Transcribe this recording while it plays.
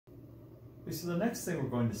Okay, so the next thing we're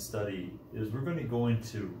going to study is we're going to go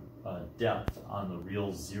into depth on the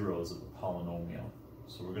real zeros of the polynomial.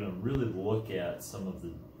 So we're going to really look at some of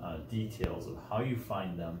the details of how you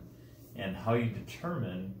find them and how you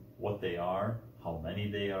determine what they are, how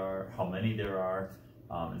many there are,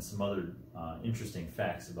 and some other interesting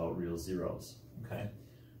facts about real zeros. Okay,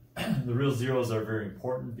 the real zeros are very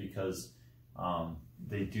important because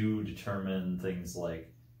they do determine things like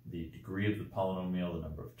the degree of the polynomial, the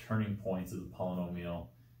number of turning points of the polynomial,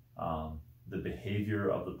 the behavior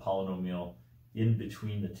of the polynomial in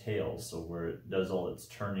between the tails, so where it does all its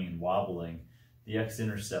turning and wobbling. The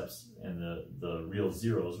x-intercepts and the real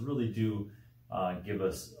zeros really do give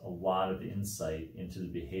us a lot of insight into the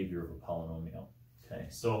behavior of a polynomial. Okay,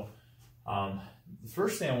 so the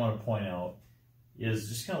first thing I want to point out is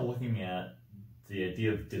just kind of looking at the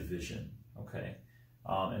idea of division, okay,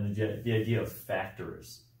 and the idea of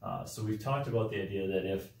factors. So we've talked about the idea that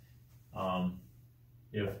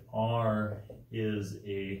if R is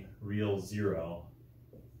a real zero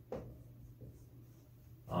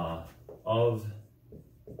of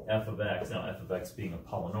f of x, now f of x being a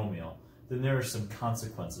polynomial, then there are some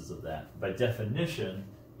consequences of that. By definition,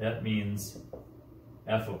 that means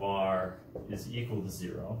f of r is equal to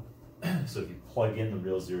 0. So if you plug in the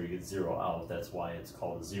real zero, you get 0 out. That's why it's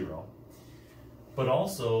called a 0. But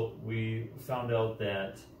also, we found out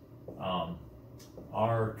that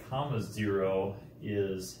r comma 0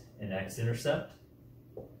 is an x-intercept.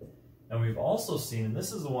 And we've also seen, and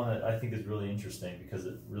this is the one that I think is really interesting because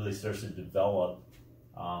it really starts to develop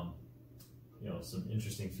some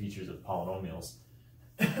interesting features of polynomials.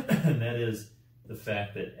 And that is the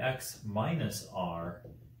fact that x minus r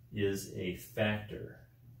is a factor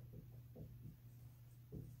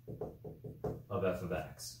of f of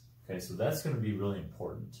x. Okay, so that's going to be really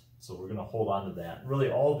important. So we're going to hold on to that. Really,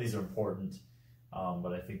 all of these are important,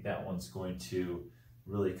 but I think that one's going to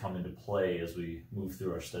really come into play as we move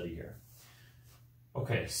through our study here.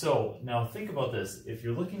 Okay, so now think about this. If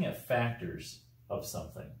you're looking at factors of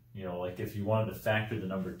something, like if you wanted to factor the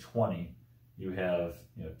number 20, you have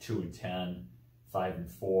 2 and 10, 5 and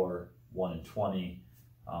 4, 1 and 20,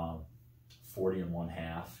 40 and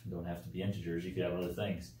 1/2. You don't have to be integers, you could have other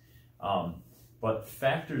things. But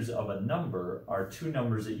factors of a number are two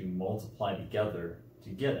numbers that you multiply together to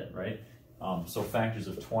get it, right? So factors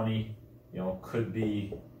of 20, could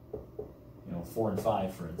be, 4 and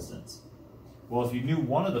 5, for instance. Well, if you knew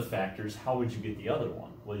one of the factors, how would you get the other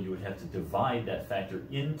one? Well, you would have to divide that factor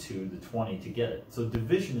into the 20 to get it. So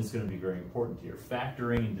division is going to be very important here.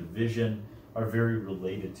 Factoring and division are very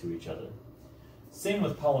related to each other. Same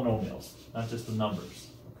with polynomials, not just the numbers,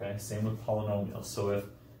 okay? Same with polynomials. So if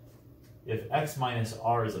x minus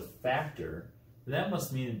r is a factor, that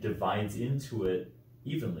must mean it divides into it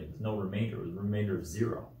evenly with no remainder, with a remainder of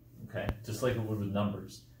 0, okay? Just like it would with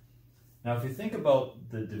numbers. Now, if you think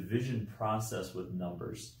about the division process with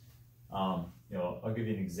numbers, I'll give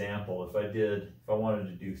you an example. If I wanted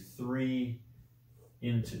to do 3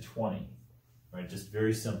 into 20, right? Just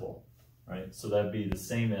very simple, right? So that'd be the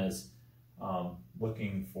same as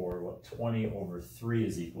looking for what 20 over 3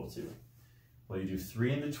 is equal to. Well, you do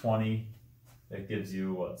 3 into 20, that gives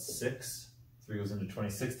you what, 6? 3 goes into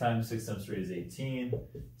 26 times, 6 times 3 is 18.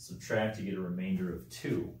 Subtract, you get a remainder of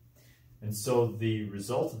 2. And so the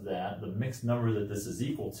result of that, the mixed number that this is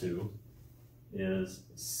equal to, is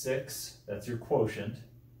 6, that's your quotient.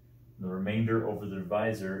 And the remainder over the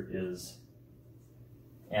divisor is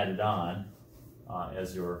added on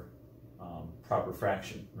as your proper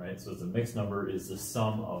fraction, right? So the mixed number is the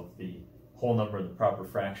sum of the whole number and the proper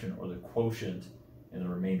fraction, or the quotient and the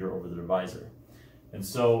remainder over the divisor. And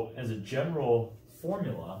so as a general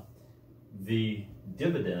formula, the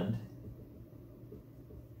dividend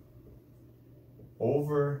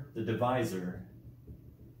over the divisor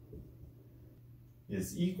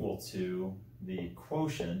is equal to the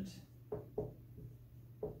quotient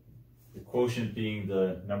being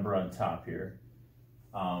the number on top here,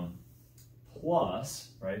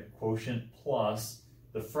 plus, right, quotient plus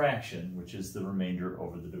the fraction, which is the remainder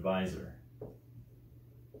over the divisor.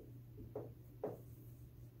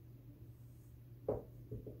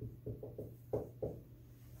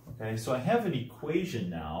 Okay, so I have an equation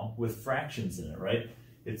now with fractions in it, right?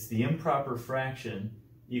 It's the improper fraction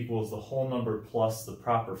equals the whole number plus the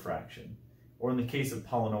proper fraction. Or in the case of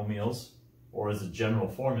polynomials, or as a general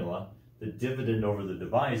formula, the dividend over the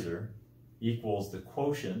divisor equals the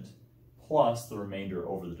quotient plus the remainder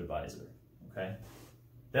over the divisor, okay?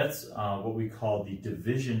 That's what we call the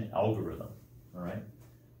division algorithm, all right?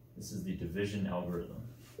 This is the division algorithm.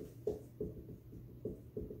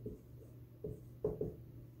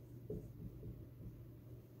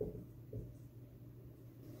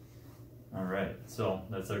 right, so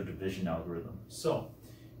that's our division algorithm. So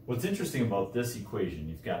what's interesting about this equation,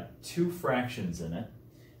 you've got two fractions in it,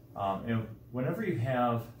 and whenever you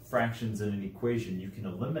have fractions in an equation, you can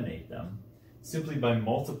eliminate them simply by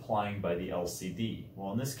multiplying by the LCD.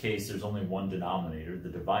 Well, in this case, there's only one denominator, the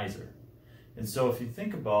divisor. And so if you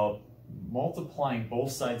think about multiplying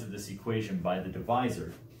both sides of this equation by the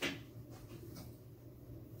divisor,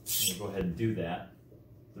 we'll go ahead and do that.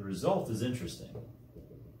 The result is interesting.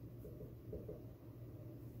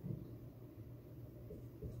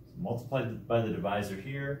 Multiplied by the divisor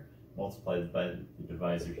here, multiplied by the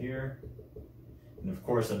divisor here. And of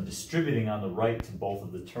course, I'm distributing on the right to both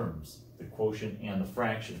of the terms, the quotient and the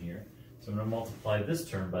fraction here. So I'm going to multiply this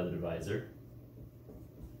term by the divisor.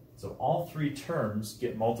 So all three terms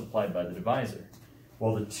get multiplied by the divisor.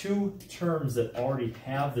 Well, the two terms that already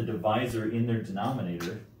have the divisor in their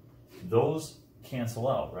denominator, those cancel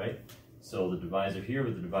out, right? So the divisor here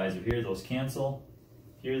with the divisor here, those cancel.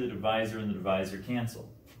 Here the divisor and the divisor cancel.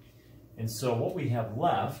 And so what we have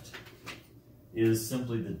left is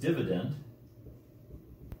simply the dividend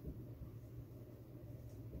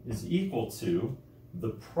is equal to the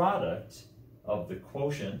product of the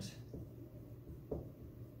quotient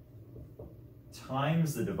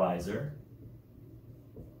times the divisor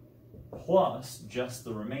plus just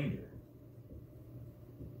the remainder.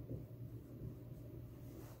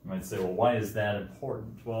 You might say, well, why is that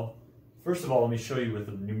important? Well, first of all, let me show you with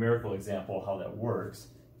a numerical example how that works.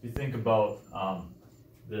 If you think about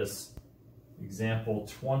this example,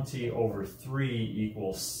 20 over 3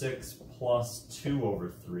 equals 6 plus 2 over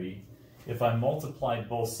 3. If I multiplied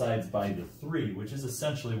both sides by the 3, which is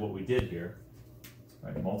essentially what we did here,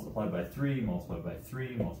 right, multiply by 3, multiply by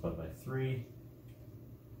 3, multiply by 3,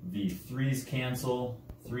 the 3's cancel,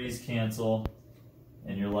 3's cancel,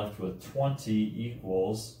 and you're left with 20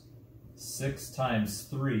 equals 6 times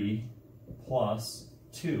 3 plus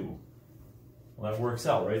 2. Well, that works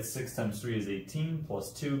out, right? 6 times 3 is 18,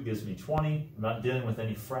 plus 2 gives me 20. I'm not dealing with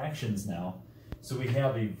any fractions now. So we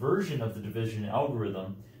have a version of the division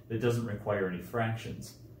algorithm that doesn't require any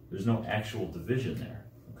fractions. There's no actual division there,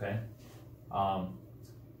 okay?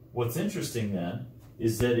 What's interesting then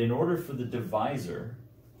is that in order for the divisor,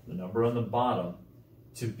 the number on the bottom,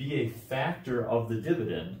 to be a factor of the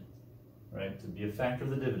dividend, right, to be a factor of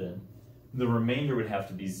the dividend, the remainder would have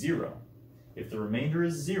to be 0. If the remainder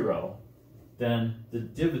is 0, then the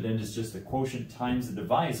dividend is just the quotient times the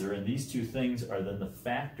divisor, and these two things are then the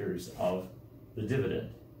factors of the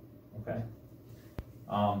dividend, okay?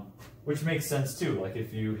 Which makes sense too, like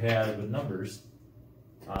if you had, with numbers,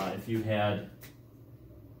 if you had,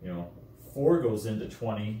 4 goes into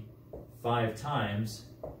 20 5 times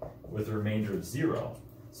with a remainder of 0.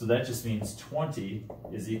 So that just means 20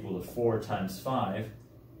 is equal to 4 times 5,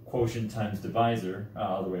 quotient times divisor,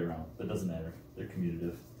 other way around, that doesn't matter, they're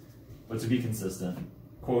commutative. But to be consistent,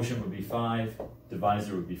 quotient would be 5,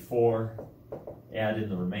 divisor would be 4, add in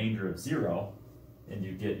the remainder of 0, and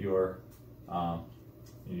you get your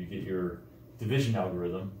division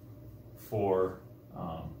algorithm for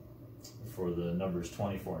the numbers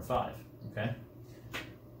 24 and 5. Okay.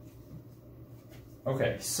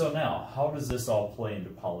 Okay. So now, how does this all play into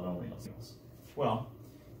polynomials? Well,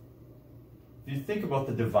 if you think about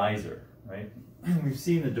the divisor, right? We've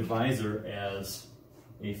seen the divisor as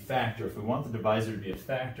a factor. If we want the divisor to be a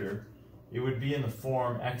factor, it would be in the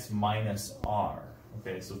form x minus r.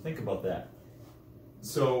 Okay, so think about that.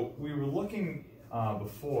 So we were looking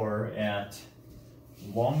before at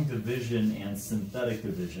long division and synthetic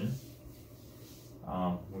division.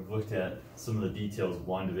 We've looked at some of the details of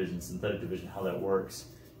long division, synthetic division, how that works.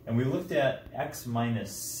 And we looked at x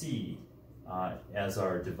minus c as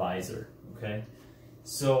our divisor. Okay,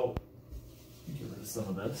 so get rid of some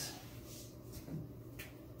of this.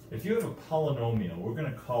 If you have a polynomial, we're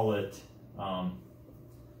going to call it,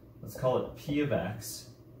 let's call it p of x,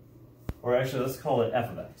 or actually let's call it f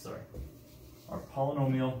of x, sorry. Our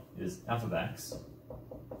polynomial is f of x,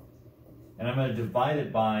 and I'm going to divide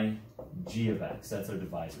it by g of x, that's our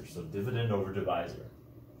divisor, so dividend over divisor.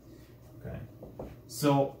 Okay,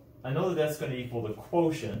 so I know that that's going to equal the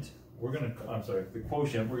quotient, the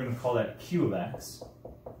quotient, we're going to call that q of x,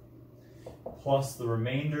 plus the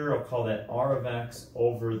remainder, I'll call that r of x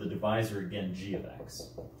over the divisor, again, g of x.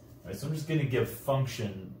 All right, so I'm just going to give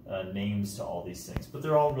function names to all these things, but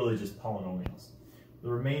they're all really just polynomials. The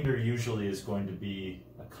remainder usually is going to be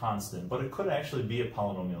a constant, but it could actually be a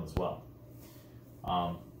polynomial as well.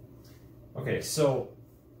 Okay, so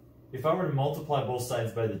if I were to multiply both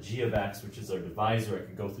sides by the g of x, which is our divisor, I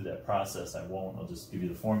could go through that process. I won't, I'll just give you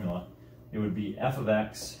the formula. It would be f of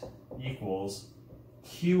x equals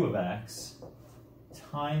q of x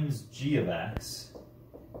times g of x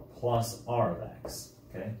plus r of x,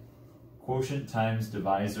 okay? Quotient times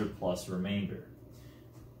divisor plus remainder.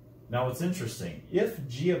 Now what's interesting, if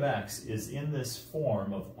g of x is in this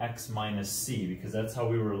form of x minus c, because that's how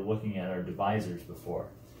we were looking at our divisors before.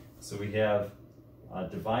 So we have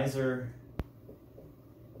divisor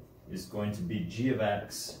is going to be g of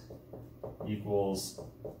x equals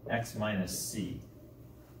x minus c,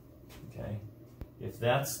 okay? If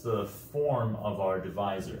that's the form of our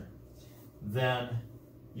divisor, then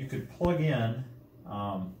you could plug that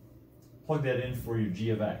in for your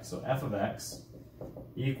g of x. So f of x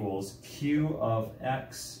equals q of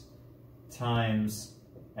x times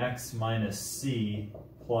x minus c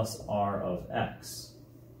plus r of x.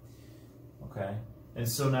 Okay? And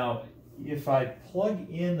so now, if I plug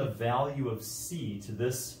in the value of c to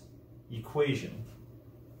this equation,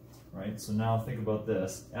 right? So now think about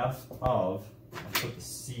this. F of, I'll put the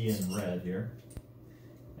c in red here.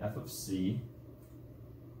 F of c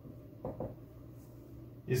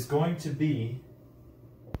is going to be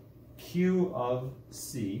q of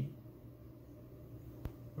c,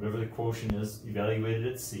 whatever the quotient is evaluated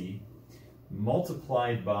at c,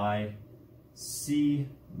 multiplied by c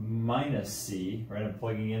minus c, right? I'm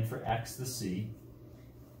plugging in for x the c,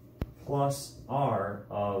 plus r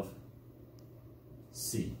of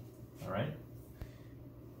c, all right?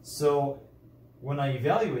 So when I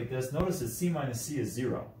evaluate this, notice that c minus c is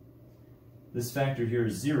 0. This factor here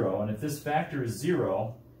is 0, and if this factor is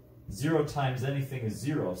 0, 0 times anything is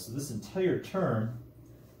 0, so this entire term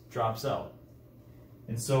drops out.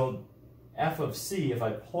 And so f of c, if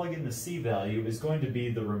I plug in the c value, is going to be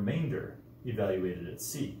the remainder evaluated at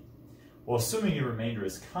c. Well, assuming your remainder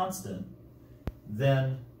is constant,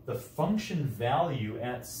 then the function value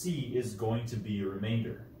at c is going to be your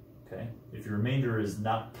remainder. Okay? If your remainder is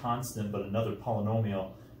not constant but another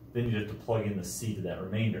polynomial, then you have to plug in the c to that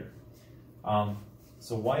remainder.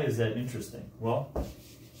 So why is that interesting? Well,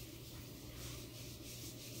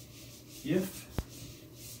 if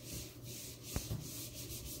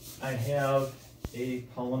I have a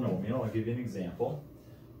polynomial, I'll give you an example.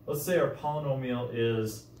 Let's say our polynomial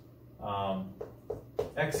is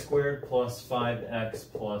x squared plus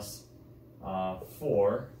 5x plus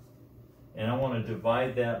 4, and I want to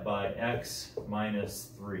divide that by x minus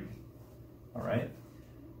 3. All right?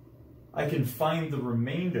 I can find the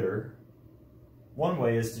remainder. One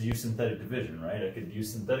way is to use synthetic division, right? I could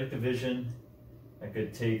use synthetic division. I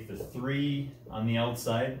could take the 3 on the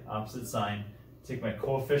outside, opposite sign, take my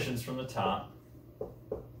coefficients from the top,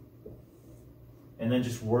 and then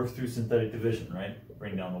just work through synthetic division, right?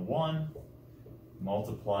 Bring down the 1,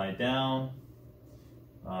 multiply down,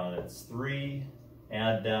 that's 3,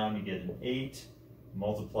 add down, you get an 8,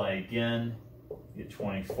 multiply again, you get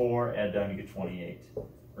 24, add down, you get 28.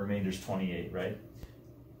 Remainder's 28, right?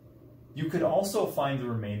 You could also find the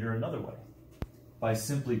remainder another way, by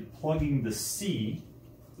simply plugging the c,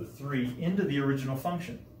 the 3, into the original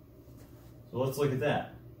function. So let's look at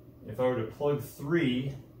that. If I were to plug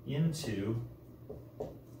 3 into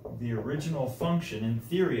the original function, in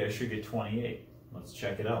theory I should get 28. Let's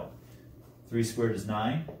check it out. 3 squared is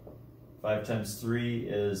 9. 5 times 3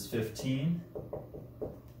 is 15.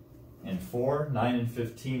 And 4. 9 and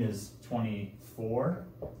 15 is 24.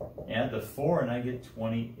 Add the 4 and I get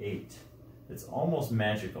 28. It's almost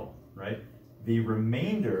magical, right? The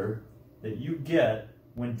remainder that you get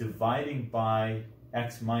when dividing by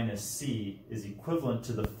x minus c is equivalent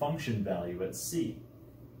to the function value at c.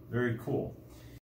 Very cool.